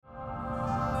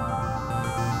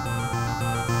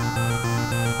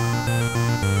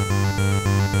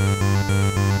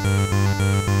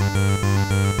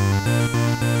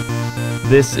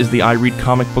This is the I Read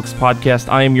Comic Books podcast.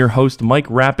 I am your host, Mike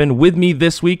Rappin. With me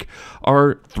this week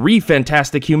are three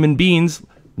fantastic human beings,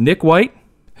 Nick White.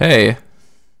 Hey.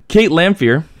 Kate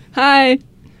Lamphere. Hi.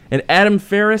 And Adam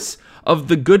Ferris of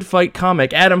The Good Fight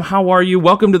Comic. Adam, how are you?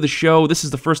 Welcome to the show. This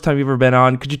is the first time you've ever been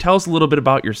on. Could you tell us a little bit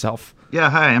about yourself? Yeah,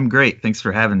 hi, I'm great. Thanks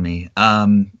for having me.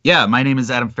 My name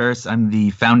is Adam Ferris. I'm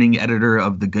the founding editor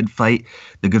of The Good Fight.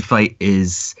 The Good Fight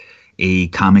is a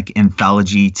comic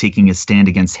anthology taking a stand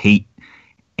against hate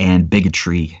and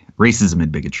bigotry, racism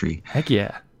and bigotry. Heck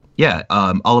yeah. Yeah,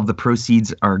 all of the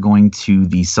proceeds are going to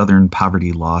the Southern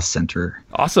Poverty Law Center.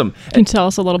 Awesome. Can you tell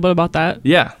us a little bit about that?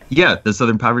 Yeah. Yeah, the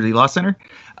Southern Poverty Law Center.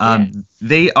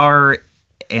 They are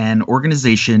an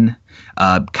organization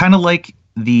kind of like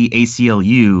the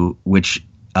ACLU, which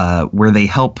where they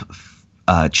help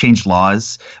change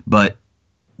laws. But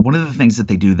one of the things that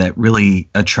they do that really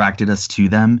attracted us to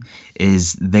them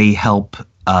is they help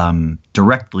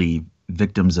directly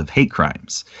victims of hate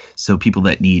crimes. So people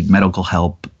that need medical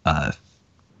help,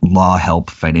 law help,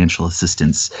 financial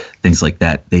assistance, things like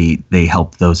that, they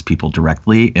help those people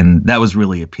directly. And that was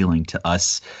really appealing to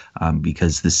us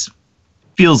because this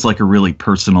feels like a really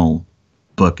personal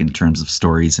book in terms of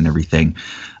stories and everything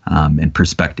and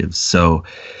perspectives. So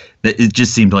it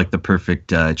just seemed like the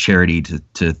perfect charity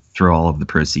to throw all of the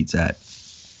proceeds at.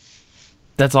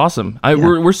 That's awesome.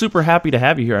 We're super happy to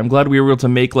have you here. I'm glad we were able to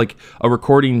make like a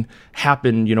recording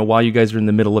happen, while you guys are in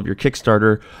the middle of your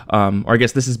Kickstarter. Or I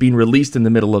guess this is being released in the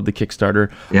middle of the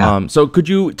Kickstarter. Yeah. So could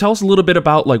you tell us a little bit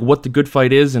about like what The Good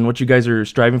Fight is and what you guys are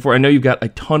striving for? I know you've got a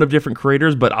ton of different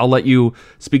creators, but I'll let you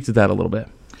speak to that a little bit.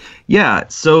 Yeah.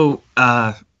 So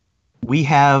we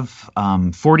have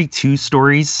 42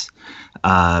 stories,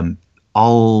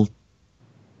 all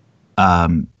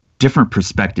different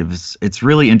perspectives. It's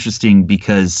really interesting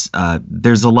because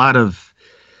there's a lot of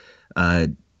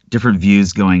different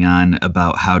views going on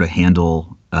about how to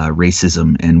handle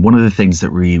racism. And one of the things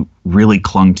that we really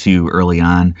clung to early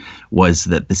on was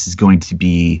that this is going to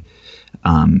be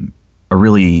a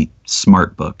really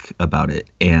smart book about it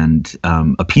and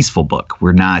a peaceful book.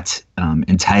 We're not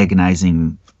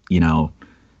antagonizing,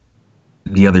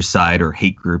 the other side or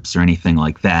hate groups or anything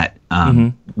like that.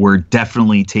 We're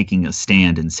definitely taking a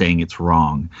stand and saying it's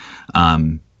wrong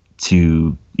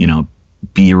to,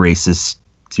 be a racist,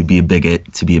 to be a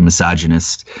bigot, to be a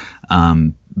misogynist.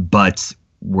 But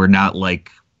we're not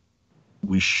like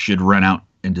we should run out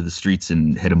into the streets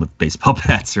and hit them with baseball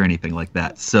bats or anything like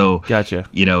that. So, Gotcha.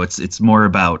 It's more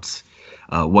about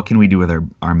what can we do with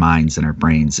our minds and our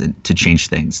brains and to change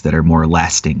things that are more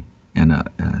lasting and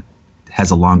has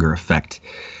a longer effect.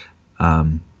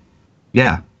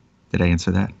 Did I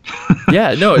answer that?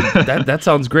 Yeah, no, that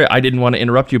sounds great. I didn't want to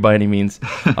interrupt you by any means.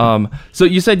 So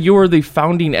you said you were the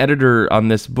founding editor on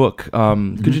this book.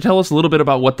 Could you tell us a little bit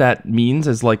about what that means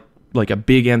as like a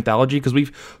big anthology? Because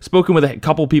we've spoken with a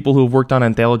couple people who have worked on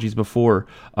anthologies before,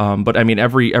 but I mean,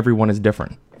 everyone is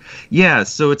different. Yeah,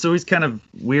 so it's always kind of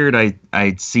weird.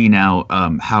 I see now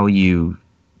how you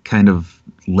kind of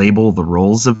label the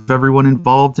roles of everyone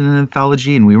involved in an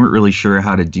anthology, and we weren't really sure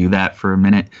how to do that for a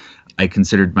minute. I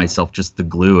considered myself just the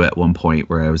glue at one point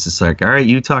where I was just like, all right,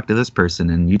 you talk to this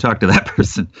person and you talk to that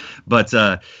person. But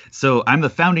so I'm the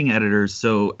founding editor.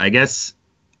 So I guess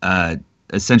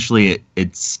essentially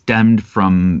it stemmed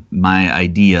from my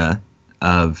idea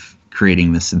of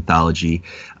creating this anthology.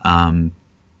 So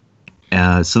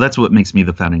that's what makes me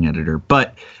the founding editor.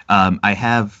 But I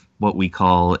have what we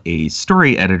call a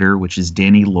story editor, which is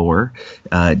Danny Lohr.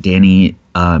 Danny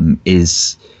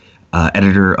is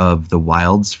editor of The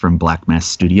Wilds from Black Mass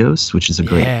Studios, which is a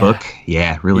great book.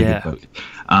 Yeah, really good book.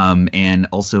 And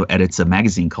also edits a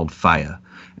magazine called Faya.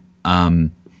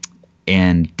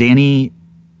 And Danny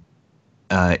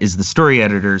is the story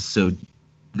editor, so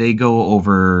they go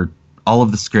over all of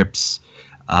the scripts.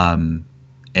 And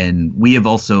we have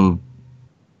also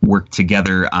worked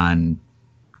together on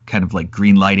kind of like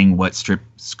green lighting what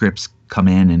scripts come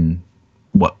in and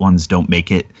what ones don't make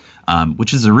it,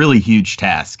 which is a really huge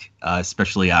task,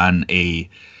 especially on an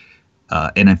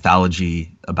anthology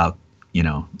about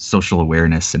social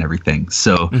awareness and everything.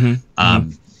 So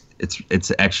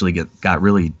it's actually got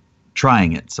really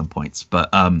trying at some points, but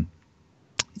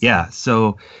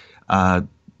so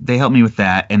they helped me with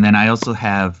that. And then I also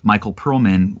have Michael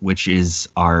Perlman, which is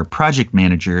our project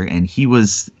manager, and he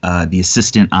was the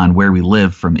assistant on Where We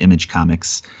Live from Image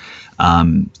Comics.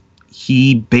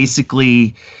 He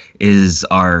basically is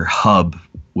our hub,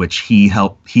 which he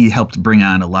helped bring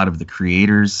on a lot of the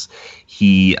creators.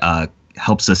 He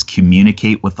helps us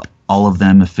communicate with all of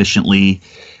them efficiently.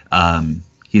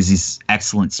 He has these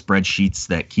excellent spreadsheets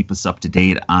that keep us up to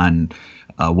date on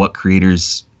what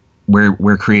creators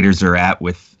where creators are at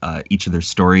with each of their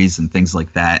stories and things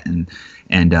like that, and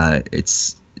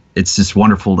it's just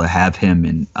wonderful to have him.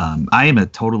 And I am a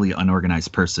totally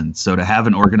unorganized person, so to have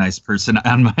an organized person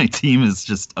on my team is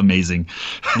just amazing.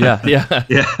 Yeah.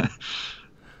 Yeah.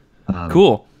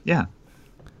 Cool. Yeah.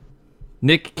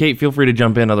 Nick, Kate, feel free to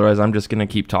jump in. Otherwise, I'm just going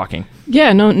to keep talking.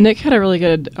 Yeah, no, Nick had a really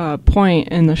good point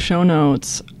in the show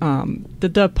notes.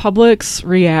 Did the public's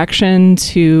reaction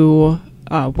to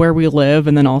Where We Live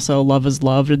and then also Love is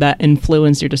Love, did that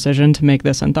influence your decision to make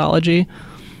this anthology?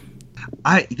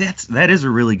 That is a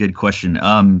really good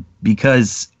question.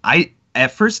 Because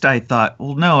at first I thought,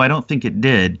 well, no, I don't think it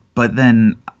did. But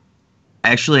then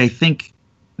actually I think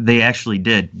they actually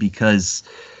did, because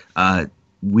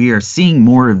we are seeing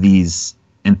more of these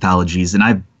anthologies, and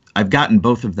I've gotten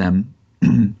both of them,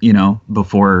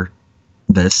 before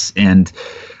this, and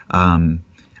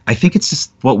I think it's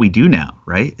just what we do now,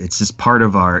 right? It's just part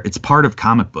of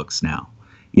comic books now,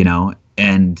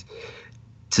 and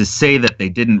to say that they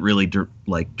didn't really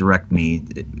direct me,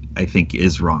 I think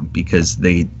is wrong, because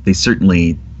they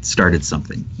certainly started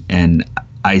something, and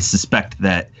I suspect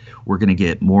that we're going to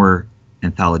get more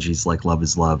anthologies like Love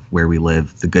is Love, Where We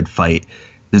Live, The Good Fight.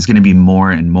 There's going to be more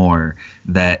and more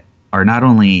that are not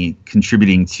only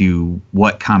contributing to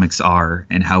what comics are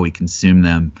and how we consume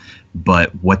them,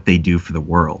 but what they do for the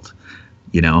world,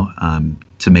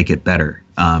 to make it better.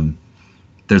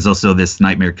 There's also this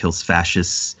Nightmare Kills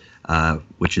Fascists,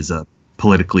 which is a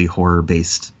politically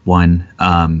horror-based one.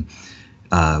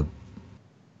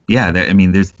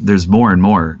 There's more and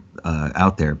more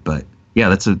out there, but yeah,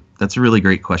 that's a really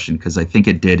great question, because I think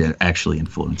it did actually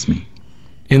influence me.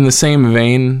 In the same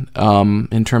vein,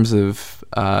 in terms of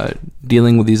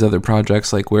dealing with these other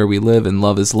projects like Where We Live and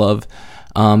Love is Love,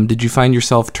 did you find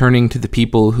yourself turning to the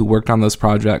people who worked on those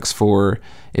projects for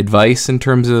advice in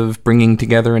terms of bringing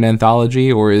together an anthology,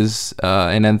 or is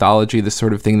an anthology the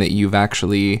sort of thing that you've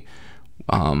actually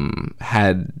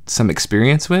had some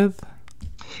experience with?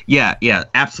 Yeah,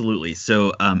 absolutely.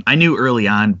 So I knew early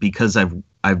on, because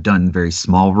I've done very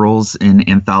small roles in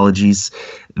anthologies,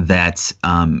 that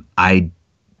I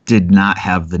did not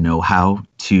have the know-how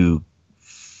to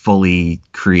fully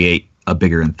create a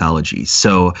bigger anthology.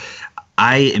 So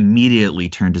I immediately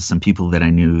turned to some people that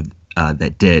I knew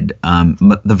that did.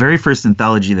 The very first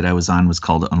anthology that I was on was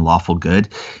called Unlawful Good,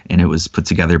 and it was put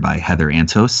together by Heather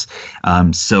Antos.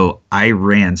 So I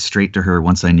ran straight to her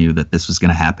once I knew that this was going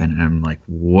to happen, and I'm like,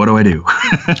 what do I do?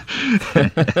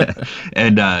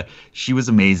 And she was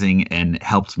amazing and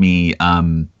helped me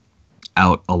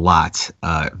out a lot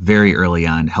very early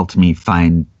on, helped me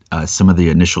find some of the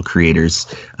initial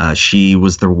creators. She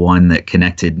was the one that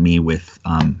connected me with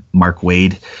Mark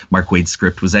Waid. Mark Waid's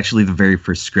script was actually the very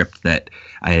first script that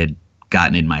I had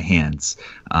gotten in my hands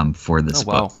for this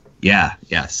book. Yeah.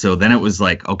 So then it was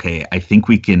like, okay, I think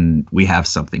we have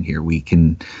something here. We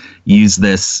can use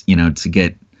this, to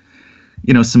get,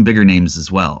 some bigger names as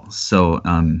well. So,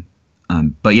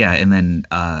 but yeah, and then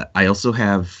I also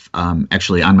have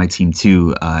actually on my team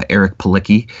too, Eric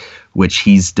Palicki, which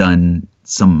he's done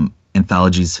some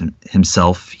anthologies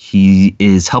himself. He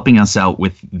is helping us out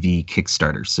with the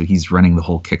Kickstarter. So he's running the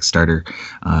whole Kickstarter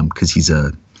because he's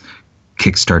a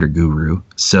Kickstarter guru.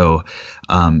 So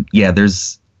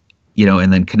there's,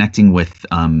 and then connecting with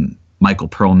Michael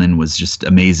Perlman was just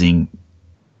amazing.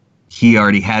 He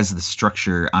already has the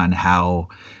structure on how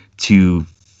to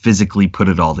physically put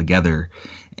it all together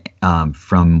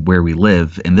from Where We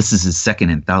Live. And this is his second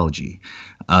anthology.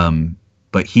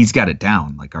 But he's got it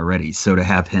down already. So to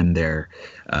have him there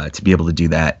to be able to do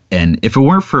that. And if it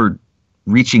weren't for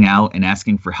reaching out and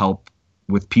asking for help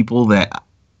with people that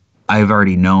I've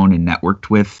already known and networked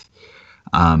with,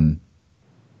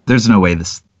 there's no way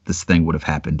this thing would have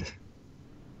happened.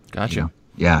 Gotcha.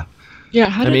 Yeah. Yeah.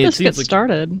 How did this get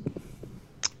started?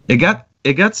 It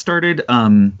got started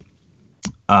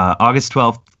August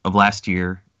 12th of last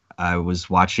year. I was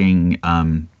watching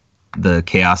the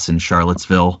chaos in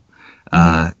Charlottesville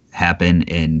happen,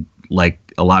 and like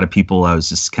a lot of people, I was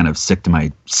just kind of sick to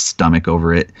my stomach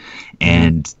over it.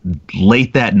 And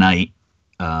late that night,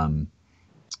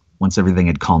 once everything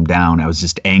had calmed down, I was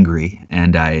just angry,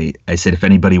 and I said, if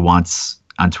anybody wants,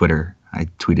 on Twitter, I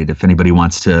tweeted, if anybody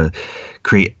wants to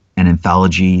create an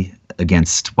anthology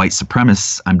against white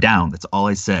supremacists, I'm down. That's all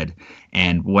I said.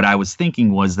 And what I was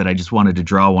thinking was that I just wanted to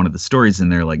draw one of the stories in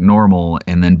there like normal,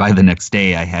 and then by the next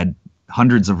day I had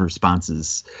hundreds of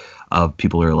responses of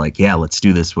people who are like, yeah, let's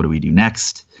do this. What do we do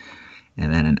next?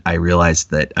 And then I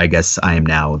realized that I guess I am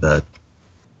now the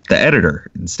editor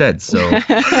instead. So,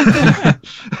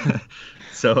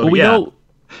 well, we know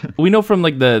We know from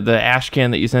like the ash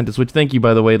can that you sent us, which thank you,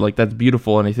 by the way, like that's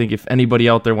beautiful. And I think if anybody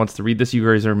out there wants to read this, you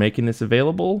guys are making this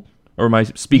available, or am I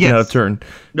speaking out of turn?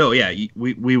 No, yeah,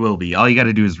 we will be. All you got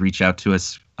to do is reach out to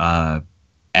us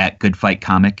at Good Fight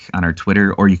Comic on our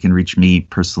Twitter, or you can reach me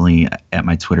personally at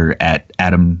my Twitter at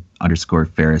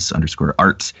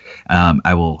Adam_Ferris_art.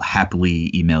 I will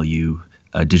happily email you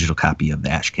a digital copy of the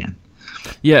ash can.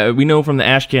 Yeah, we know from the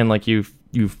ash can, like you've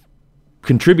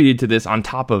contributed to this on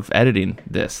top of editing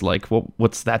this. Like,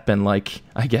 what's that been like,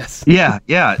 I guess? Yeah.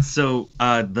 So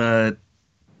I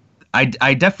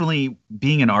definitely,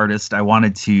 being an artist, I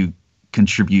wanted to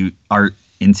contribute art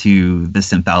into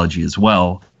this anthology as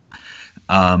well.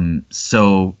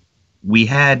 So we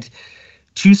had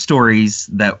 2 stories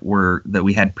that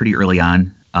we had pretty early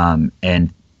on,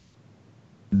 and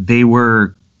they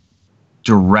were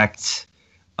direct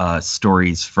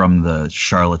stories from the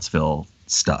Charlottesville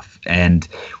stuff, and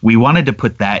we wanted to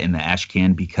put that in the ash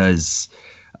can because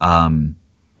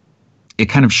it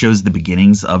kind of shows the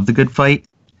beginnings of the Good Fight.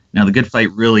 Now the Good Fight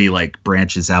really like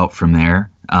branches out from there.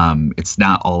 It's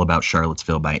not all about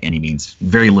Charlottesville by any means.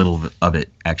 Very little of it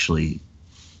actually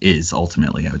is,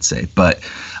 ultimately, I would say. But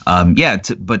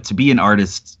to be an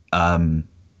artist on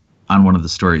one of the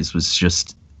stories was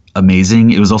just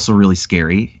amazing. It was also really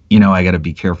scary. I got to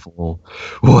be careful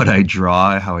what I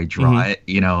draw, how I draw it.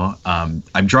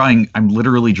 I'm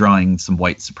literally drawing some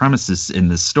white supremacists in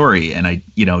this story, and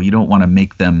you don't want to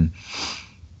make them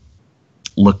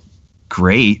look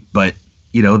great, but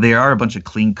they are a bunch of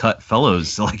clean cut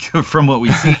fellows, like from what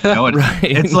we see. Right.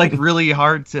 It's like really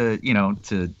hard to.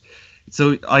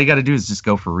 So all you got to do is just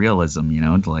go for realism,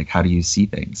 to like, how do you see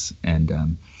things?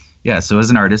 And so as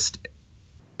an artist,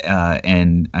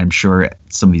 and I'm sure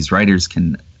some of these writers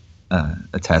can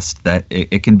attest that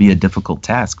it can be a difficult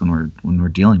task when we're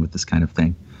dealing with this kind of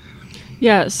thing.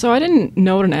 Yeah, so I didn't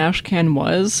know what an ash can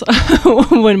was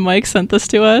when Mike sent this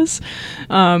to us.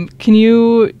 Do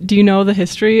you know the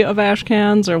history of ash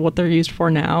cans, or what they're used for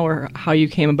now, or how you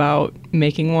came about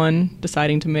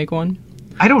deciding to make one?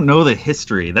 I don't know the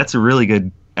history. That's a really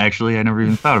good, actually, I never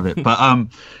even thought of it. But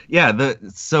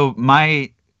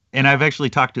and I've actually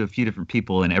talked to a few different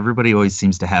people, and everybody always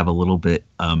seems to have a little bit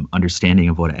understanding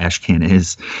of what an ash can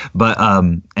is. But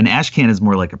an ash can is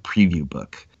more like a preview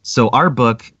book. So our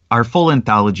full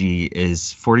anthology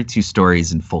is 42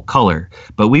 stories in full color,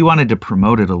 but we wanted to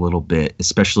promote it a little bit,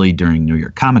 especially during New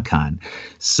York Comic Con.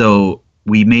 So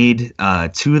we made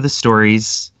 2 of the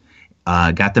stories,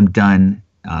 got them done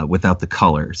without the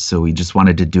color. So we just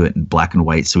wanted to do it in black and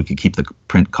white so we could keep the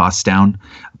print costs down.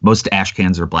 Most ash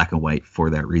cans are black and white for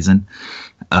that reason.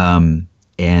 And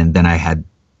then I had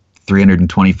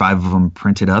 325 of them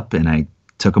printed up, and I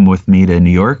took them with me to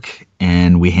New York,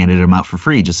 and we handed them out for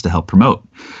free just to help promote.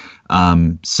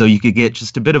 So you could get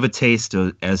just a bit of a taste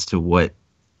as to what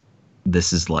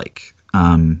this is like.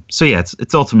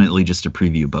 It's ultimately just a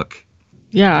preview book.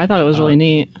 Yeah, I thought it was really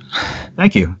neat.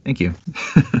 Thank you.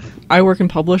 I work in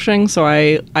publishing, so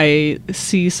I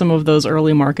see some of those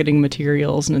early marketing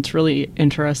materials, and it's really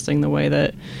interesting the way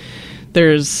that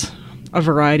there's a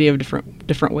variety of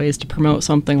different ways to promote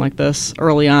something like this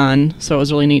early on. So it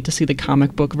was really neat to see the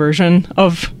comic book version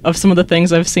of some of the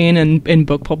things I've seen in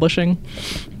book publishing.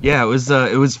 Yeah,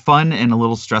 it was fun and a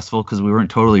little stressful because we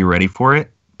weren't totally ready for it.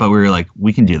 But we were like,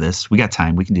 we can do this. We got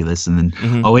time. We can do this. And then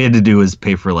all we had to do was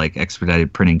pay for like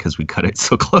expedited printing because we cut it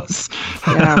so close.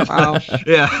 Yeah, wow.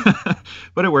 Yeah.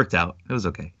 But it worked out. It was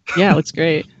okay. Yeah, it looks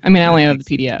great. I mean, I only have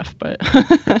the PDF, but.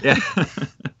 Yeah.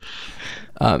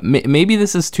 Maybe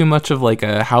this is too much of like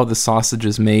a how the sausage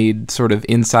is made sort of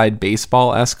inside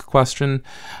baseball-esque question.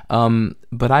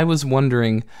 But I was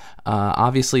wondering,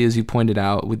 obviously, as you pointed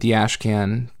out, with the ash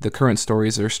can, the current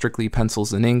stories are strictly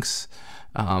pencils and inks.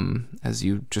 As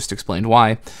you just explained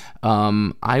why.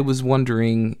 I was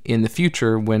wondering in the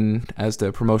future when, as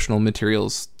the promotional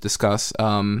materials discuss,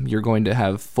 you're going to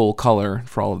have full color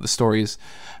for all of the stories,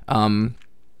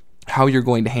 how you're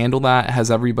going to handle that.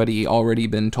 Has everybody already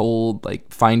been told,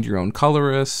 like, find your own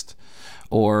colorist?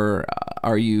 Or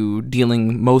are you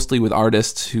dealing mostly with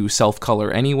artists who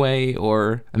self-color anyway?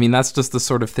 Or, I mean, that's just the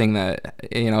sort of thing that,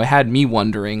 it had me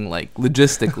wondering, like,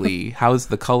 logistically, how's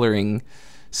the coloring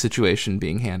situation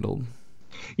being handled?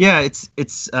 Yeah, it's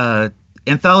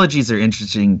anthologies are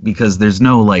interesting because there's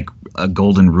no like a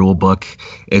golden rule book.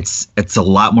 It's a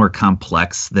lot more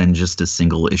complex than just a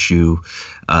single issue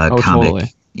comic.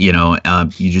 Totally.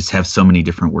 You just have so many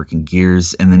different working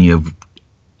gears, and then you have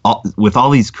with all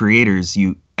these creators,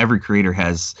 every creator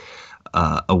has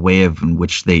a way in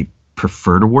which they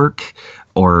prefer to work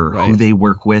or who they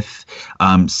work with.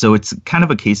 So it's kind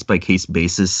of a case by case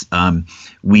basis.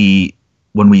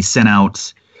 When we sent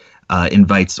out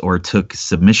invites or took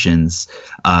submissions,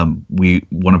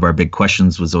 one of our big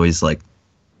questions was always like,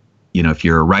 if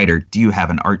you're a writer, do you have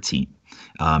an art team?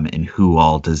 And who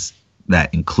all does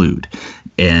that include?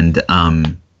 And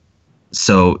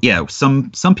so yeah,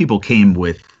 some people came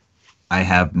with, I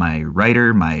have my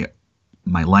writer, my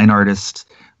line artist,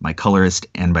 my colorist,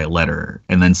 and my letterer.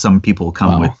 And then some people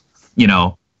come with,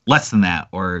 less than that,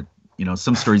 or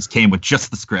some stories came with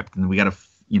just the script, and we got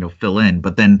to fill in.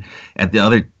 But then on the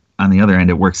other end,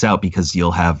 it works out because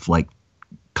you'll have like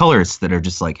colorists that are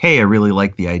just like, hey, I really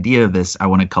like the idea of this, I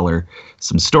want to color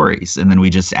some stories. And then we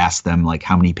just ask them like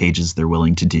how many pages they're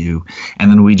willing to do, and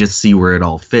then we just see where it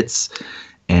all fits.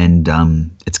 And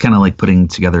it's kind of like putting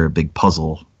together a big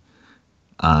puzzle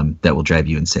that will drive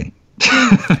you insane.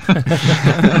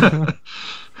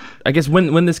 I guess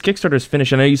when this Kickstarter is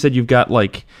finished, I know you said you've got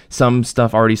like some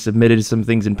stuff already submitted, some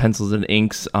things in pencils and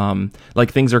inks,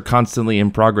 like things are constantly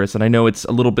in progress. And I know it's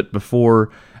a little bit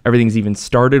before everything's even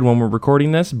started when we're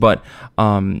recording this, but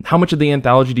how much of the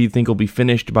anthology do you think will be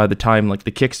finished by the time like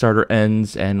the Kickstarter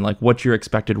ends, and like what's your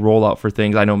expected rollout for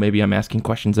things? I know maybe I'm asking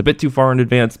questions a bit too far in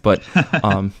advance, but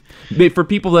for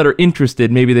people that are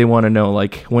interested, maybe they want to know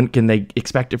like when can they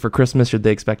expect it for Christmas? Should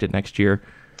they expect it next year?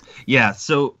 Yeah,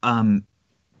 so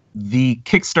the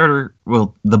Kickstarter,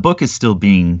 well, the book is still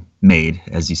being made,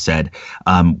 as you said.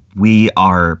 We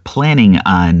are planning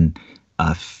on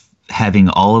having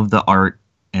all of the art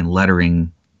and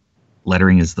lettering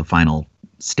is the final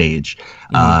stage,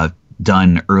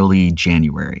 done early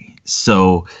January.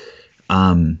 So,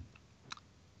 and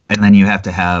then you have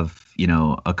to have,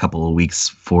 a couple of weeks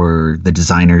for the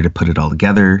designer to put it all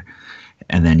together.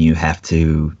 And then you have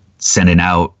to send it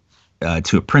out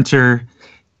to a printer.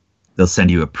 They'll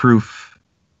send you a proof.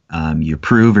 You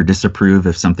approve or disapprove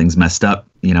if something's messed up.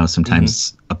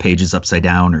 Sometimes a page is upside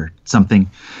down or something.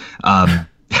 And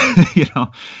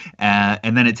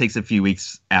then it takes a few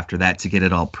weeks after that to get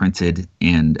it all printed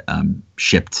and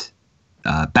shipped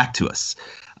back to us.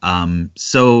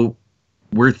 So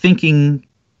we're thinking,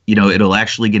 it'll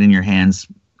actually get in your hands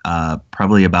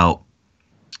probably about,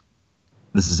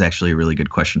 this is actually a really good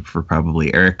question for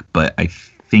probably Eric, but I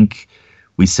think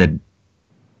we said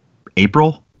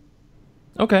April.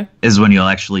 Okay. Is when you'll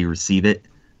actually receive it.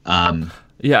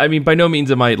 Yeah, I mean, by no means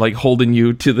am I like holding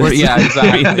you to this. Well, yeah,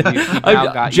 exactly. You've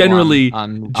now got generally you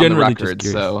on the record,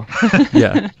 so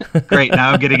yeah. Great.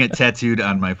 Now I'm getting it tattooed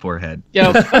on my forehead.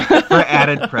 Yep. For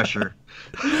added pressure.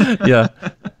 Yeah.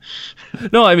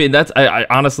 No, I mean I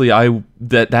honestly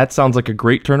that sounds like a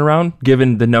great turnaround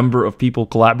given the number of people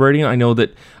collaborating. I know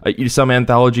that some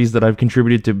anthologies that I've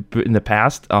contributed to in the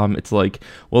past, it's like,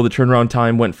 well, the turnaround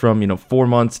time went from 4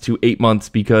 months to 8 months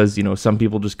because some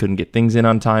people just couldn't get things in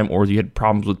on time, or you had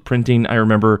problems with printing. I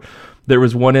remember there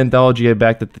was one anthology I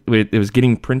backed that it was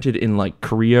getting printed in like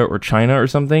Korea or China or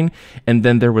something, and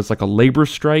then there was like a labor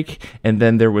strike, and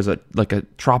then there was a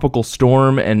tropical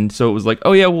storm, and so it was like,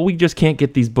 oh yeah, well, we just can't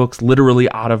get these books literally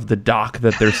out of the dock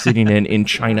that they're sitting in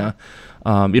China.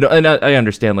 And I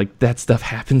understand like that stuff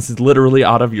happens literally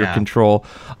out of your control.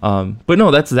 But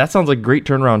no, that sounds like great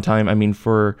turnaround time. I mean,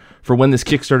 for when this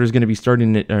Kickstarter is going to be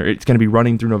starting, or it's going to be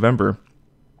running through November.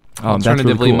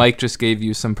 Alternatively, really cool. Mike just gave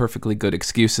you some perfectly good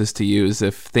excuses to use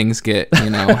if things get,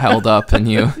 held up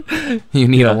and you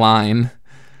need a line.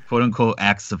 Quote unquote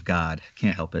acts of God.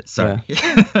 Can't help it. Sorry.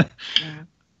 Yeah.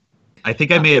 I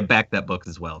think I may have backed that book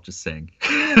as well, just saying.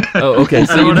 Oh, okay.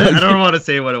 So I don't want to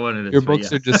say what I wanted to. Your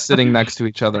books are just sitting next to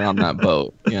each other on that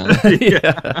boat.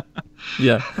 Yeah.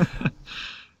 Yeah.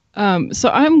 So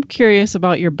I'm curious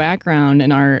about your background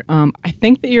in art. I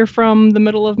think that you're from the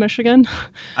middle of Michigan.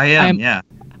 I am, yeah.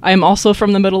 I am also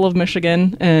from the middle of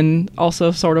Michigan and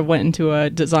also sort of went into a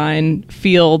design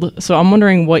field. So I'm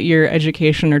wondering what your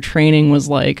education or training was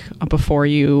like before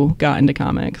you got into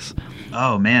comics.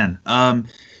 Oh, man.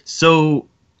 So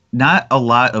not a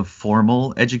lot of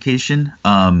formal education.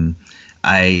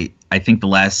 I think the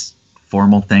last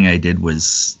formal thing I did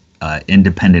was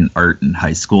independent art in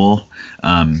high school.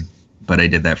 But I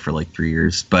did that for like 3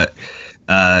 years. But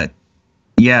after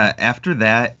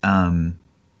that,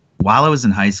 while I was in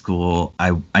high school,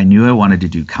 I knew I wanted to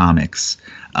do comics.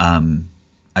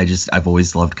 I've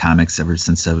always loved comics ever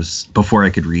since before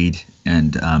I could read,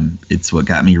 and it's what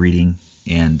got me reading.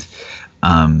 And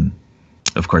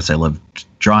of course, I loved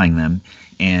drawing them.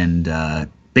 And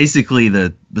basically,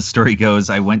 the story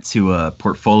goes, I went to a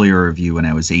portfolio review when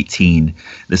I was 18.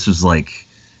 This was like,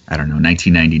 I don't know,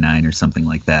 1999 or something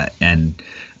like that. And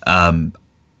I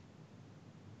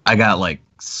got like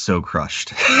so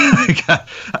crushed.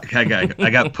 I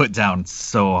got put down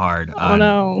so hard. Oh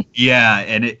no. Yeah,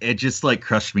 and it just like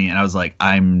crushed me, and I was like,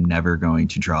 I'm never going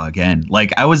to draw again.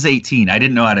 Like, I was 18, I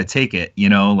didn't know how to take it, you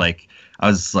know, like I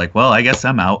was like, well, I guess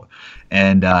I'm out.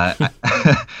 And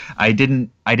I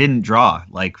didn't draw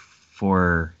like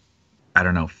for, I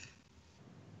don't know,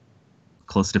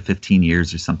 close to 15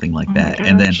 years or something like that.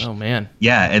 And then Oh man.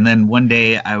 yeah, and then one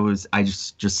day I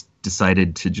just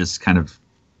decided to just kind of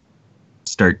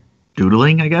start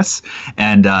doodling, I guess.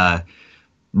 And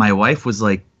my wife was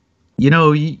like, you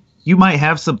know, you might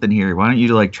have something here. Why don't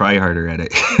you like try harder at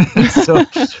it? So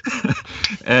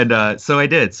I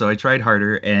did. So I tried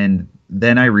harder, and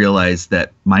then I realized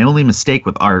that my only mistake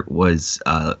with art was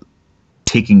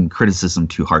taking criticism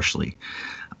too harshly.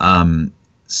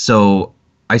 So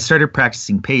I started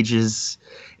practicing pages,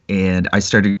 and I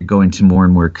started going to more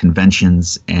and more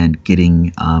conventions and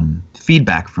getting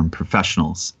feedback from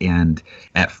professionals. And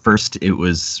at first it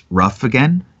was rough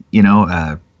again, you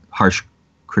know, harsh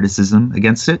criticism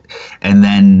against it. And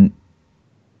then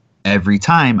every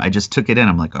time I just took it in,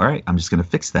 I'm like, all right, I'm just going to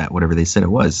fix that, whatever they said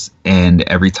it was. And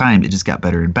every time it just got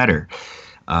better and better,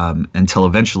 until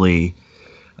eventually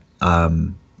I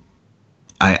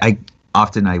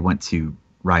went to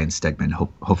Ryan Stegman.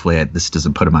 Hopefully this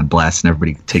doesn't put him on blast and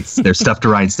everybody takes their stuff to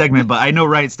Ryan Stegman, but I know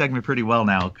Ryan Stegman pretty well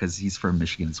now because he's from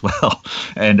Michigan as well.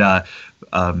 And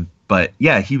but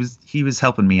yeah, he was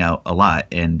helping me out a lot,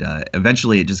 and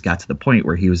eventually it just got to the point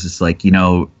where he was just like, you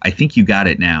know, I think you got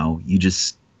it now. You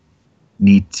just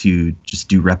need to just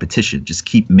do repetition. Just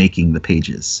keep making the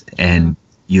pages, and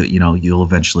you'll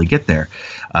eventually get there.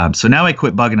 So now I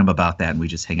quit bugging him about that, and we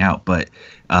just hang out. But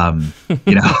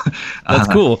you know, That's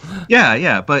cool.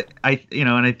 Yeah. But and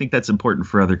I think that's important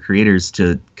for other creators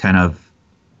to kind of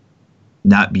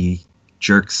not be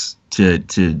jerks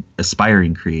to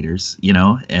aspiring creators, you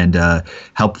know, and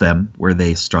help them where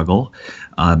they struggle.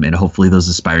 And hopefully those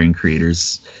aspiring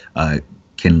creators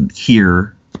can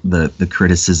hear the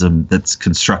criticism that's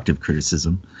constructive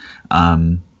criticism,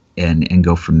 and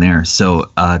go from there. So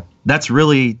that's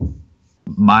really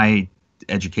my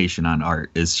education on art,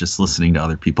 is just listening to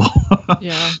other people.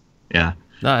 Yeah. Yeah.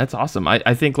 No, that's awesome.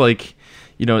 I think, like,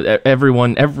 you know,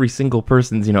 every single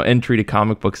person's, you know, entry to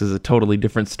comic books is a totally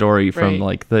different story from Right.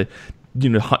 like the, you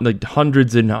know, like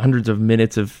hundreds and hundreds of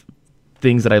minutes of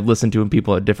things that I've listened to in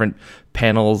people at different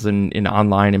panels and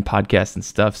online and podcasts and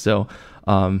stuff. So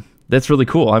that's really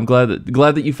cool. I'm glad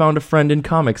that you found a friend in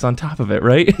comics on top of it,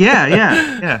 right?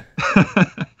 Yeah.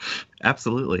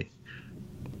 Absolutely.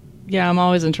 Yeah, I'm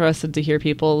always interested to hear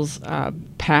people's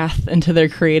path into their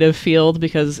creative field,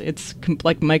 because it's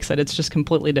like Mike said, it's just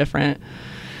completely different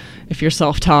if you're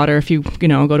self-taught or if you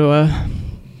go to a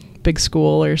big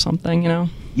school or something, you know.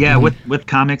 Yeah, with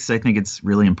comics, I think it's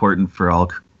really important for all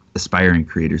aspiring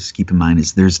creators to keep in mind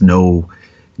is there's no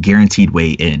guaranteed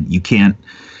way in. You can't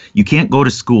go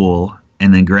to school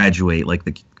and then graduate like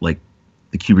the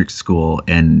Kubrick school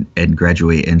and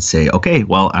graduate and say, okay,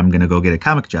 well, I'm going to go get a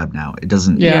comic job now. It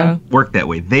doesn't work that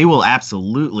way. They will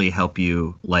absolutely help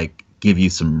you, like give you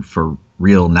some for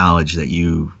real knowledge that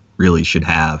you really should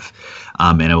have.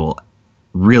 And it will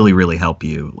really, really help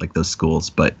you, like those schools,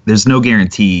 but there's no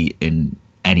guarantee in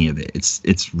any of it.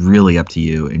 It's really up to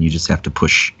you, and you just have to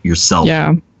push yourself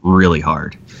really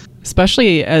hard.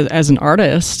 Especially as an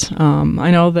artist.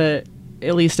 I know that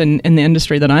at least in the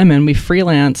industry that I'm in, we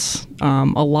freelance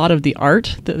a lot of the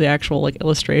art, the actual like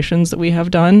illustrations that we have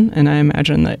done, and I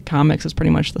imagine that comics is pretty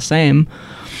much the same.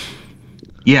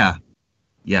 Yeah,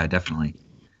 definitely.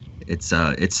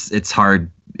 It's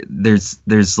hard.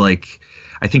 There's like,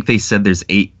 I think they said there's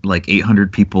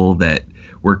 800 people that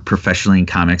work professionally in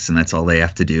comics, and that's all they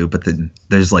have to do. But then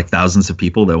there's like thousands of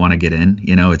people that want to get in.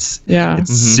 You know, it's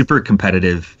super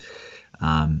competitive.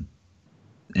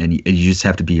 And you just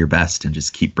have to be your best and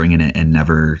just keep bringing it and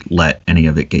never let any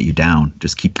of it get you down.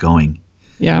 Just keep going.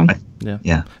 Yeah.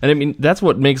 Yeah. And I mean, that's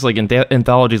what makes like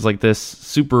anthologies like this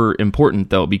super important,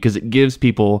 though, because it gives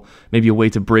people maybe a way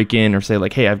to break in or say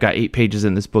like, hey, I've got 8 pages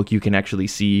in this book. You can actually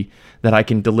see that I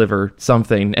can deliver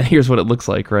something, and here's what it looks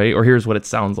like, right? Or here's what it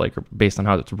sounds like, or based on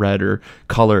how it's read or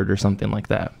colored or something like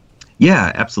that.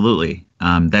 Yeah, absolutely.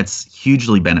 That's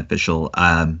hugely beneficial.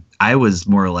 I was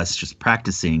more or less just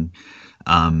practicing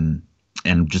and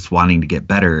just wanting to get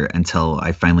better until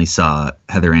I finally saw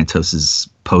Heather Antos's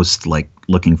post, like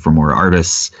looking for more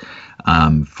artists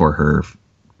for her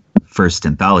first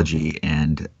anthology.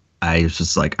 And I was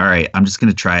just like, all right, I'm just going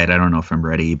to try it. I don't know if I'm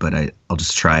ready, but I'll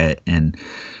just try it. And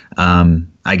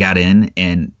I got in,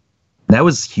 and that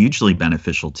was hugely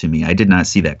beneficial to me. I did not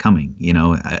see that coming. You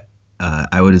know,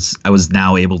 I was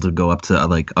now able to go up to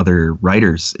like other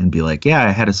writers and be like, yeah,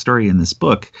 I had a story in this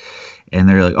book, and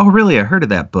they're like, oh really, I heard of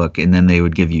that book, and then they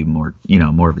would give you more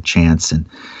of a chance. And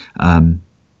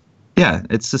yeah,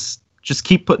 it's just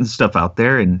keep putting stuff out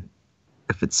there, and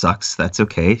if it sucks, that's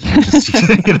okay. Just,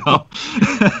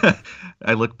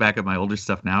 I look back at my older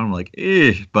stuff now and I'm like,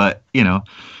 but yeah,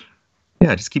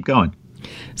 just keep going.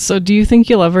 So do you think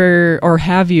you'll ever, or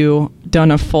have you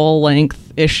done a full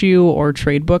length issue or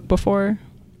trade book before?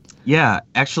 Yeah,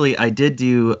 actually I did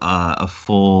do a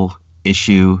full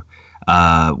issue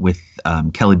with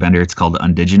Kelly Bender. It's called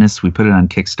Undigenous. We put it on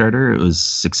Kickstarter. It was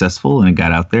successful and it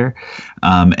got out there.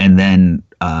 And then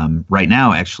right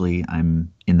now, actually,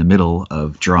 I'm in the middle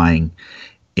of drawing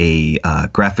a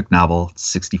graphic novel,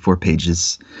 64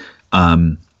 pages.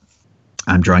 I'm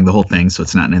drawing the whole thing, so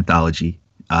it's not an anthology.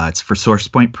 It's for Source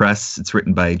Point Press. It's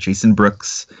written by Jason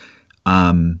Brooks.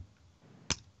 And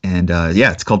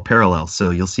it's called Parallel.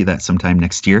 So you'll see that sometime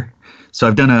next year. So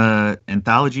I've done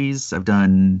anthologies.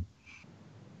 I'm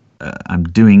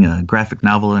doing a graphic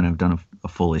novel, and I've done a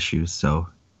full issue. So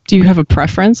do you have a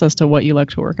preference as to what you like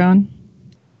to work on?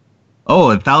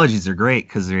 Oh, anthologies are great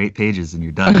because they're 8 pages and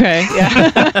you're done. Okay,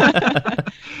 yeah.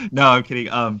 No, I'm kidding.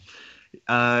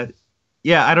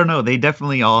 Yeah, I don't know. They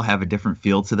definitely all have a different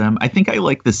feel to them. I think I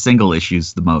like the single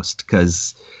issues the most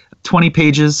because 20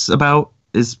 pages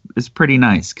is pretty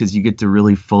nice because you get to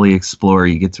really fully explore.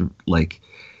 You get to, like,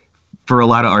 for a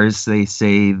lot of artists, they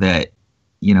say that,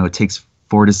 it takes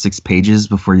 4 to 6 pages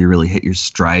before you really hit your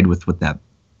stride with what that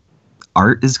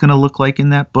art is going to look like in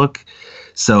that book.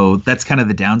 So that's kind of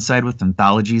the downside with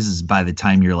anthologies, is by the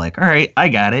time you're like, all right, I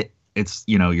got it, it's,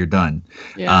 you're done.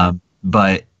 Yeah.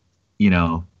 But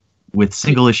with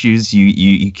single issues,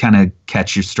 you kind of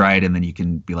catch your stride, and then you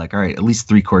can be like, all right, at least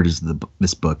 3/4 of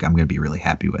this book I'm going to be really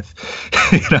happy with.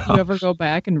 Do you ever go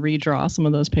back and redraw some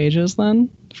of those pages then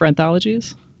for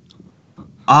anthologies?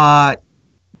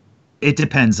 It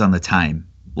depends on the time.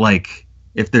 Like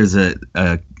if there's a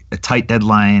tight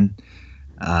deadline,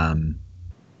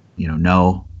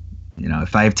 no.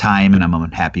 If I have time and I'm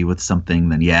unhappy with something,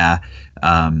 then yeah.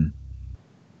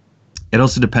 It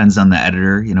also depends on the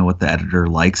editor, what the editor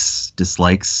likes,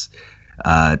 dislikes.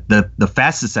 The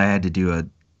fastest I had to do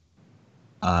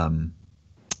an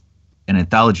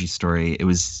anthology story, it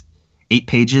was 8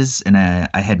 pages, and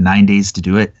I had 9 days to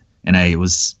do it, and I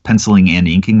was penciling and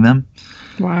inking them.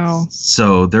 Wow.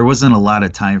 So there wasn't a lot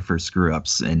of time for screw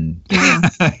ups, and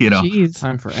Jeez.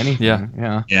 Time for anything.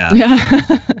 Yeah.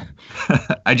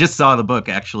 I just saw the book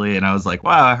actually, and I was like,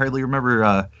 wow, I hardly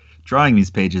remember drawing these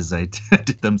pages. I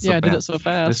did them so fast. I did it so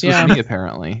fast. This was me,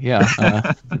 apparently.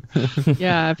 Yeah.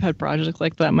 Yeah, I've had projects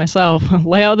like that myself.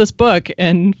 Lay out this book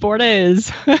in 4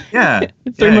 days. Yeah.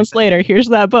 3 months later, here's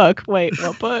that book. Wait,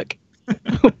 what book?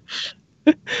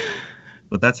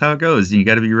 But that's how it goes. You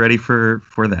got to be ready for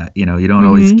that. You don't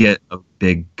always get a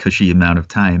big cushy amount of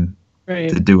time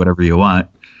to do whatever you want.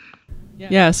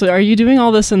 Yeah. So are you doing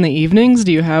all this in the evenings?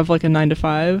 Do you have like a 9 to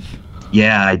 5?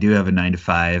 Yeah, I do have a 9 to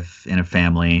 5 and a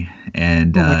family,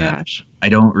 and oh my gosh. I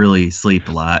don't really sleep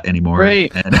a lot anymore. Right.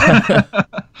 And,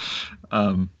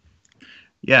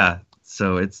 yeah.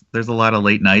 So there's a lot of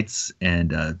late nights,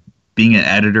 and being an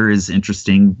editor is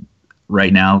interesting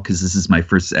right now because this is my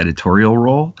first editorial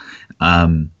role.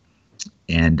 So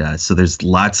there's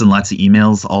lots and lots of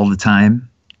emails all the time,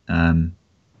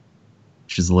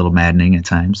 which is a little maddening at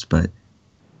times, but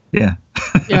yeah.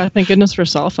 Yeah, thank goodness for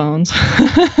cell phones.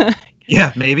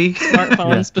 Yeah, maybe.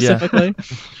 Smartphones specifically.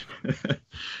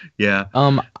 Yeah.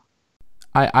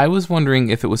 I was wondering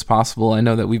if it was possible. I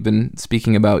know that we've been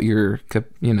speaking about your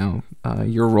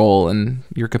role and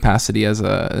your capacity as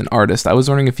an artist. I was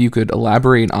wondering if you could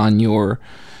elaborate on your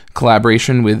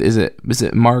collaboration with, is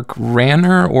it Mark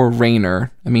Ranner or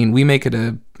Rayner? I mean, we make it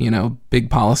a big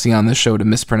policy on this show to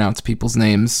mispronounce people's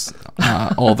names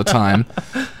all the time.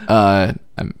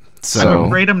 So I'm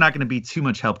afraid I'm not going to be too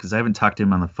much help because I haven't talked to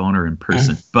him on the phone or in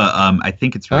person. But I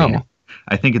think it's Rayner.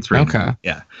 I think it's Rayner. Okay.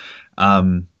 Yeah.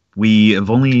 We have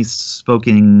only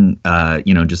spoken,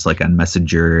 just like on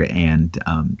Messenger and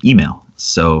email.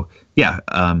 So yeah,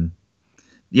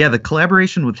 the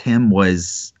collaboration with him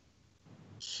was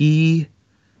he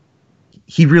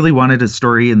really wanted a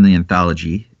story in the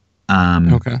anthology.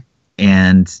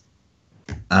 And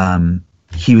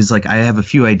he was like, I have a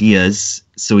few ideas.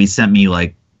 So he sent me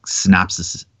like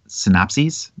synopses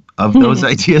of those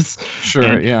ideas. Sure.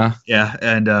 And, yeah. Yeah.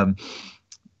 And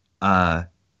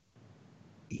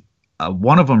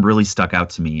one of them really stuck out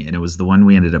to me, and it was the one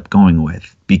we ended up going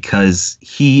with because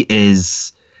he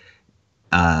is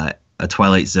a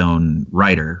Twilight Zone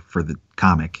writer for the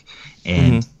comic,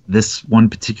 and this one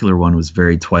particular one was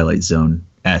very Twilight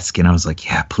Zone-esque, and I was like,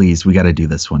 yeah, please, we got to do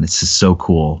this one. It's just so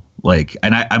cool. Like,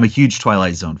 and I'm a huge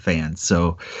Twilight Zone fan,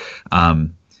 so,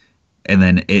 and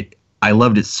then I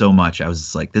loved it so much. I was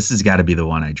just like, this has got to be the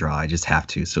one I draw. I just have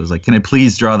to. So I was like, can I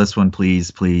please draw this one? Please,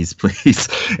 please, please.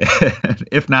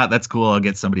 If not, that's cool. I'll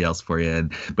get somebody else for you.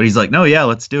 But he's like, no, yeah,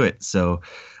 let's do it. So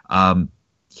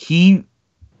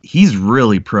he's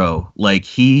really pro. Like,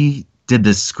 he did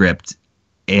this script,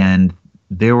 and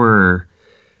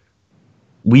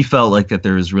we felt like that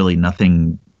there was really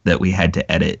nothing that we had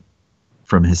to edit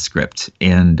from his script.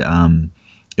 And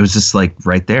it was just like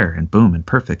right there and boom and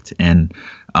perfect. And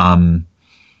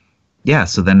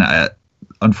so then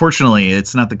unfortunately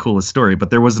it's not the coolest story, but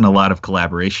there wasn't a lot of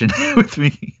collaboration with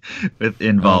me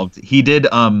involved. He did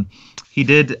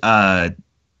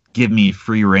give me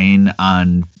free reign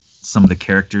on some of the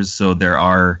characters. So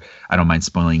I don't mind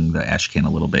spoiling the ash can a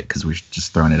little bit because we're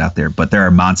just throwing it out there, but there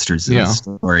are monsters in the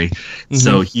story.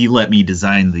 So he let me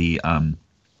design the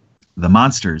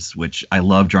monsters, which I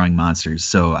love drawing monsters.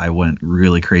 So I went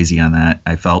really crazy on that,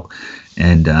 I felt.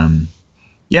 And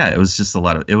it was just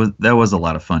that was a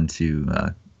lot of fun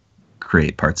to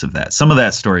create parts of that. Some of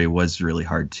that story was really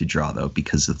hard to draw though,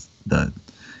 because of the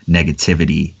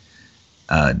negativity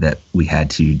that we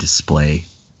had to display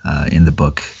in the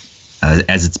book,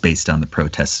 as it's based on the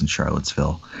protests in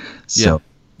Charlottesville. So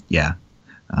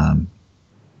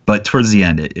but towards the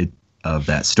end of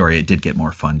that story, it did get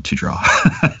more fun to draw.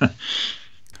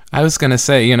 I was going to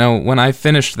say, when I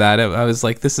finished that, I was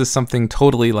like, this is something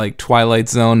totally like Twilight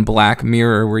Zone, Black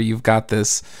Mirror, where you've got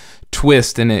this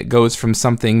twist and it goes from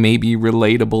something maybe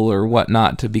relatable or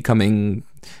whatnot to becoming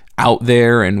out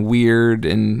there and weird.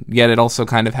 And yet it also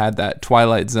kind of had that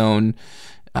Twilight Zone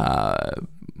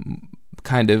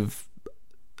kind of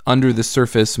under the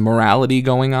surface morality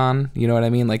going on. You know what I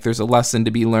mean? Like, there's a lesson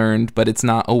to be learned, but it's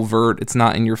not overt. It's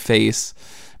not in your face.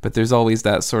 But there's always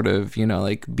that sort of,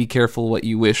 like, be careful what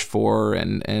you wish for,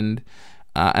 and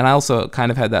I also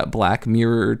kind of had that Black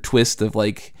Mirror twist of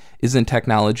like, isn't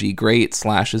technology great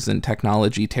 / isn't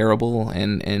technology terrible,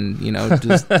 and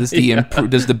does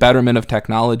the betterment of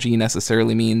technology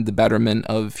necessarily mean the betterment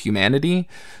of humanity?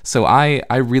 So I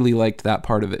really liked that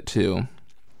part of it too.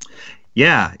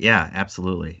 Yeah,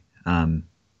 absolutely.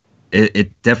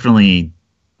 It definitely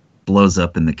blows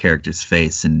up in the character's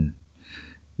face and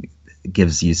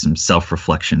gives you some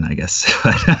self-reflection, I guess.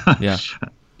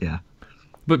 Yeah.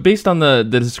 But based on the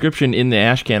description in the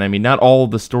Ashcan, I mean, not all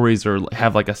the stories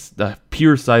have like a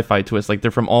pure sci-fi twist. Like,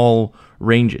 they're from all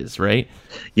ranges, right?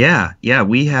 Yeah.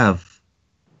 We have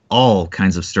all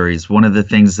kinds of stories. One of the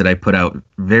things that I put out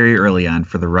very early on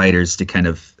for the writers to kind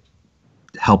of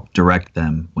help direct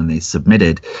them when they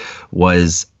submitted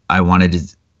was I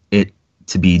wanted it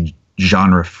to be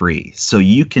genre free. So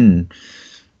you can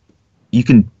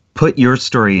put your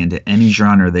story into any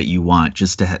genre that you want,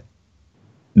 just to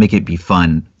make it be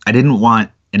fun. I didn't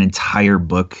want an entire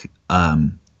book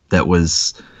that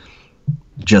was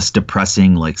just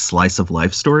depressing, like slice of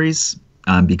life stories,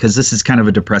 because this is kind of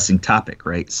a depressing topic,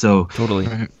 right? So totally.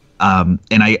 And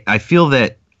I feel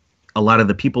that a lot of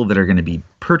the people that are going to be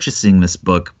purchasing this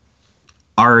book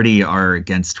already are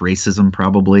against racism,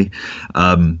 probably,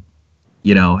 and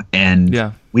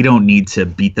we don't need to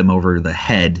beat them over the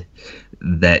head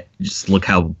that just look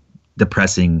how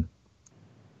depressing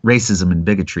racism and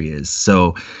bigotry is.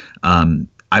 So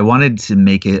I wanted to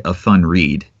make it a fun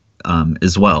read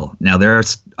as well. Now, there are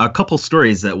a couple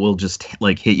stories that will just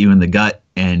like hit you in the gut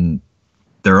and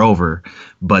they're over.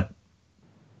 But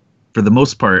for the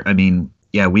most part, I mean,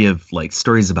 we have like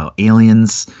stories about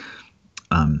aliens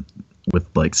with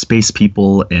like space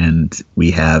people, and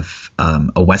we have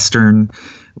a Western.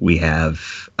 We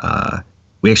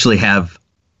actually have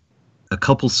a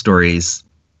couple stories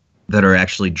that are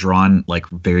actually drawn like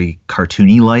very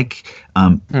cartoony like,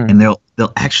 and they'll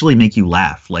actually make you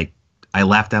laugh. Like, I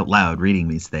laughed out loud reading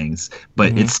these things,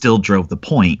 but it still drove the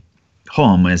point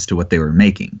home as to what they were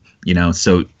making,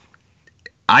 so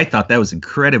I thought that was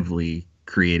incredibly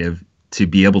creative to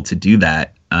be able to do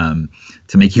that,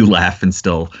 to make you laugh and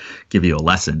still give you a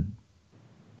lesson.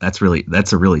 That's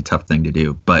a really tough thing to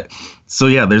do. But so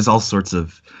there's all sorts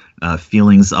of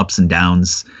feelings, ups and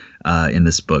downs in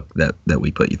this book that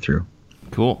we put you through.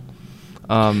 Cool.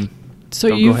 Go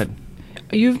ahead.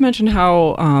 You've mentioned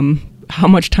how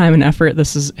much time and effort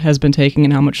this has been taking,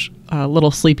 and how much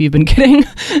little sleep you've been getting.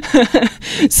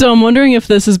 So I'm wondering if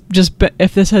this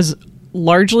has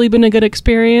largely been a good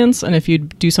experience, and if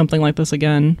you'd do something like this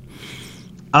again.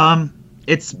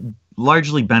 It's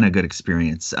largely been a good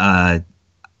experience. I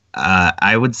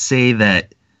would say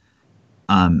that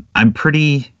I'm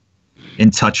pretty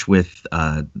in touch with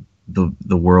the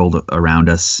world around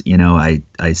us. You know, I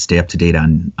stay up to date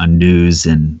on news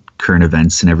and current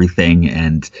events and everything.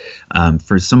 And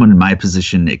for someone in my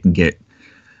position, it can get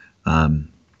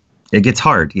it gets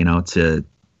hard, you know, to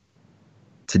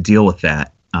deal with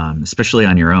that, especially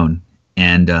on your own.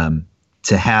 And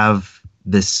to have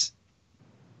this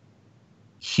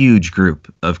huge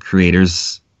group of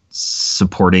creators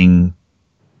supporting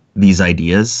these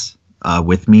ideas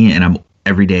with me, and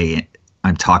every day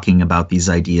I'm talking about these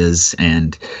ideas,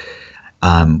 and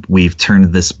we've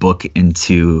turned this book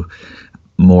into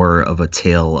more of a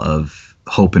tale of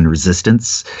hope and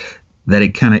resistance, that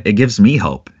it gives me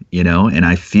hope, you know, and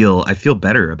I feel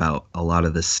better about a lot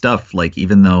of this stuff. Like,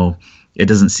 even though it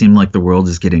doesn't seem like the world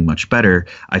is getting much better,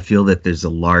 I feel that there's a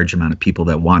large amount of people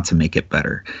that want to make it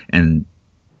better, and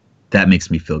that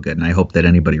makes me feel good. And I hope that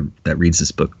anybody that reads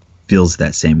this book feels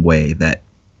that same way, that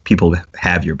people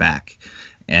have your back.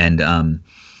 And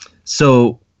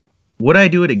so would I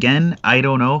do it again? I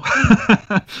don't know.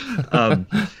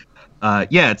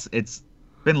 Yeah, it's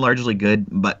been largely good,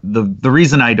 but the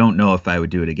reason I don't know if I would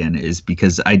do it again is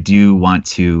because I do want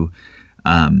to,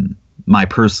 my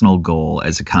personal goal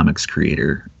as a comics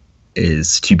creator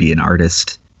is to be an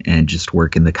artist and just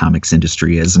work in the comics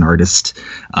industry as an artist.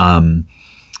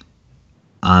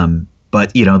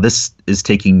 But you know, this is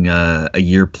taking a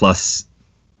year plus,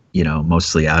 you know,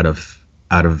 mostly out of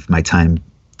my time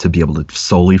to be able to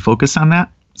solely focus on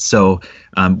that. So,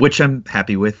 which I'm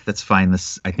happy with. That's fine.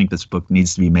 I think this book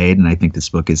needs to be made, and I think this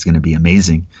book is going to be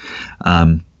amazing.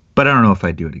 But I don't know if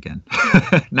I'd do it again.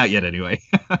 Not yet, anyway.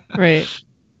 Right.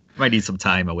 Might need some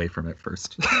time away from it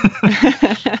first.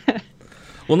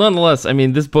 Well, nonetheless, I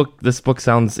mean, this book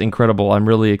sounds incredible. I'm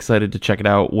really excited to check it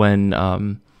out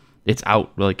when it's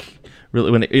out. Like, really,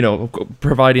 when you know,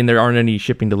 providing there aren't any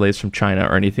shipping delays from China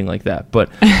or anything like that. But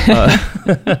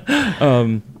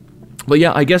but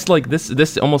yeah, I guess like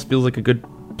this almost feels like a good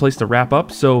place to wrap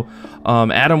up. So,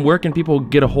 Adam, where can people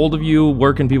get a hold of you?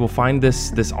 Where can people find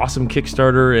this awesome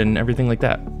Kickstarter and everything like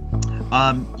that?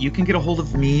 You can get a hold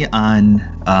of me on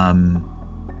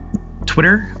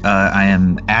Twitter. I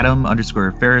am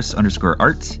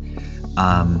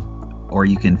Adam_Ferris_art. Or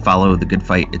you can follow The Good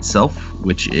Fight itself,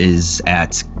 which is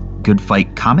at Good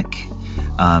Fight Comic.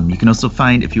 You can also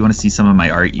find, if you want to see some of my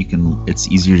art, it's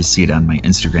easier to see it on my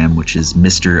Instagram, which is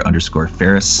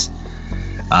Mr_Ferris.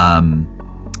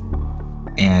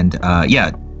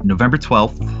 Yeah, November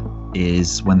 12th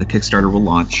is when the Kickstarter will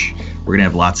launch. We're gonna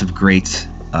have lots of great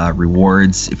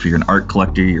rewards. If you're an art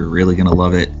collector, you're really gonna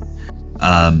love it.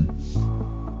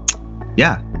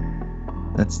 Yeah,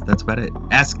 that's about it.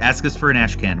 Ask us for an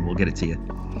ash can, we'll get it to you.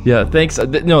 Yeah, thanks.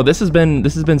 No, this has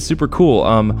been super cool.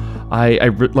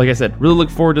 Like I said, really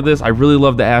look forward to this. I really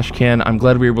love the ash can. I'm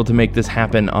glad we were able to make this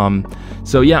happen.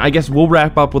 So yeah, I guess we'll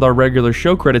wrap up with our regular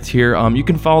show credits here. You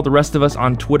can follow the rest of us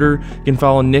on Twitter. You can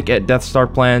follow Nick at Death Star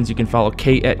Plans. You can follow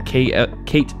Kate at Kate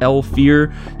L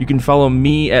Fear. You can follow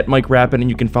me at Mike Rappin, and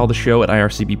you can follow the show at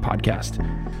IRCB Podcast.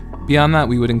 Beyond that,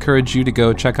 we would encourage you to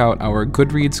go check out our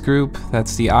Goodreads group.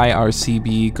 That's the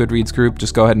IRCB Goodreads group.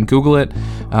 Just go ahead and Google it.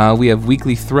 We have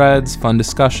weekly threads, fun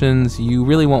discussions. You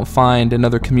really won't find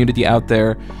another community out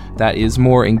there that is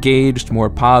more engaged, more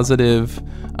positive,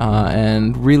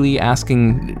 and really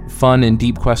asking fun and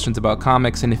deep questions about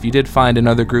comics. And if you did find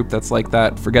another group that's like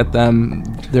that, forget them.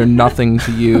 They're nothing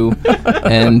to you.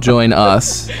 And join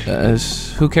us.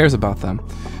 Who cares about them?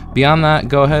 Beyond that,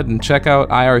 go ahead and check out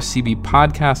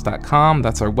ircbpodcast.com.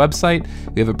 That's our website.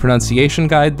 We have a pronunciation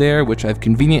guide there, which I've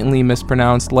conveniently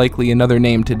mispronounced likely another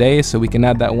name today, so we can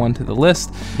add that one to the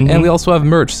list. Mm-hmm. And we also have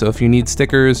merch, so if you need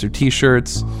stickers or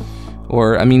t-shirts,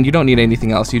 or, I mean, you don't need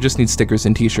anything else. You just need stickers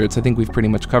and t-shirts. I think we've pretty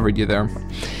much covered you there.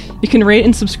 You can rate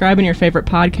and subscribe in your favorite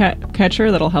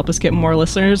podcatcher. That'll help us get more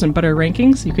listeners and better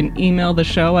rankings. You can email the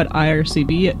show at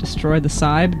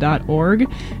ircb@destroythecybe.org.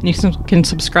 And you can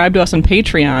subscribe to us on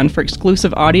Patreon for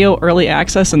exclusive audio, early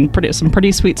access, and some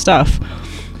pretty sweet stuff.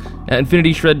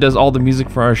 Infinity Shred does all the music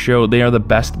for our show. They are the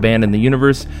best band in the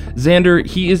universe. Xander,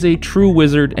 he is a true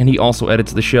wizard, and he also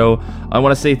edits the show. I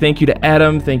want to say thank you to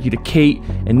Adam, thank you to Kate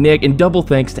and Nick, and double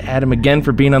thanks to Adam again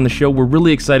for being on the show. We're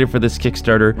really excited for this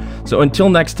Kickstarter. So until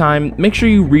next time, make sure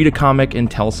you read a comic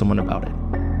and tell someone about it.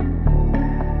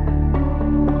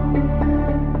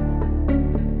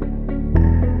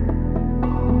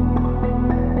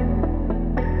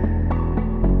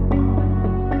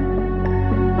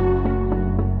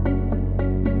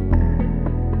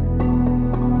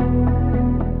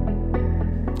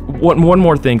 One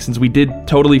more thing, since we did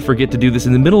totally forget to do this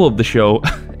in the middle of the show.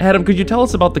 Adam, could you tell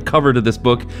us about the cover to this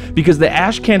book? Because the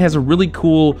Ashcan has a really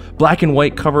cool black and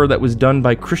white cover that was done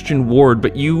by Christian Ward,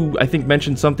 but you, I think,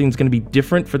 mentioned something's going to be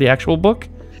different for the actual book?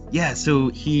 Yeah, so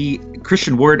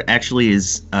Christian Ward actually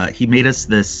is, he made us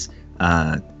this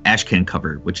Ashcan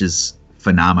cover, which is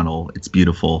phenomenal. It's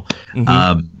beautiful.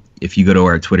 Mm-hmm. If you go to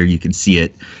our Twitter, you can see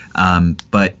it.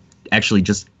 But actually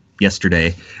just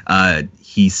yesterday,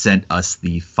 he sent us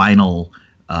the final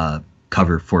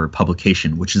cover for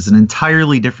publication, which is an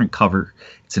entirely different cover.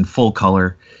 It's in full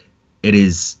color. It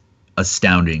is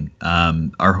astounding.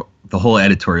 The whole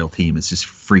editorial team is just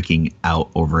freaking out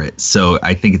over it. So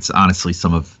I think it's honestly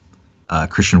some of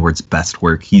Christian Ward's best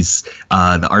work. He's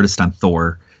the artist on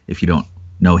Thor, if you don't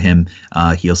know him.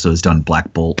 He also has done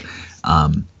Black Bolt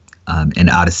and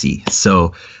Odyssey.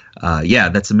 So yeah,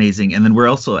 that's amazing. And then we're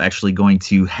also actually going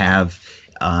to have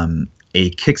a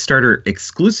Kickstarter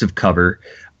exclusive cover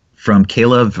from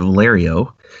Kayla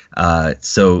Valerio.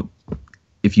 So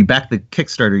if you back the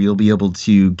Kickstarter, you'll be able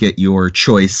to get your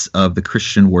choice of the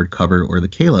Christian Ward cover or the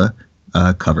Kayla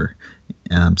cover.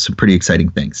 Some pretty exciting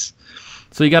things.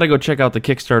 So you got to go check out the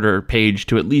Kickstarter page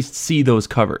to at least see those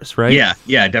covers, right?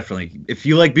 Yeah, definitely. If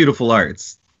you like beautiful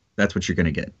arts, that's what you're going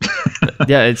to get.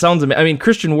 Yeah, it sounds amazing. I mean,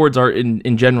 Christian Ward's art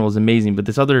in general is amazing, but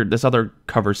this other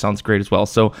cover sounds great as well.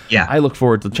 So yeah, I look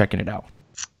forward to checking it out.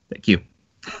 Thank you.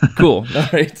 Cool. All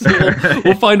right. So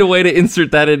we'll find a way to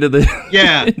insert that into the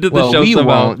show we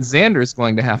somehow. Won't. Xander's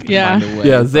going to have to find a way.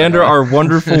 Yeah, Xander, our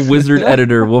wonderful wizard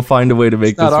editor, will find a way to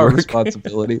make this work. Not our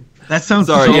responsibility. That sounds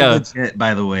legit,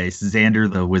 by the way.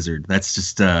 Xander the wizard. That's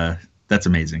just that's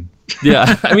amazing.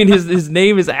 Yeah, I mean his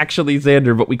name is actually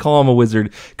Xander, but we call him a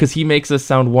wizard because he makes us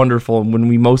sound wonderful when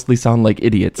we mostly sound like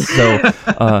idiots. So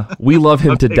we love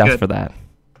him to death for that.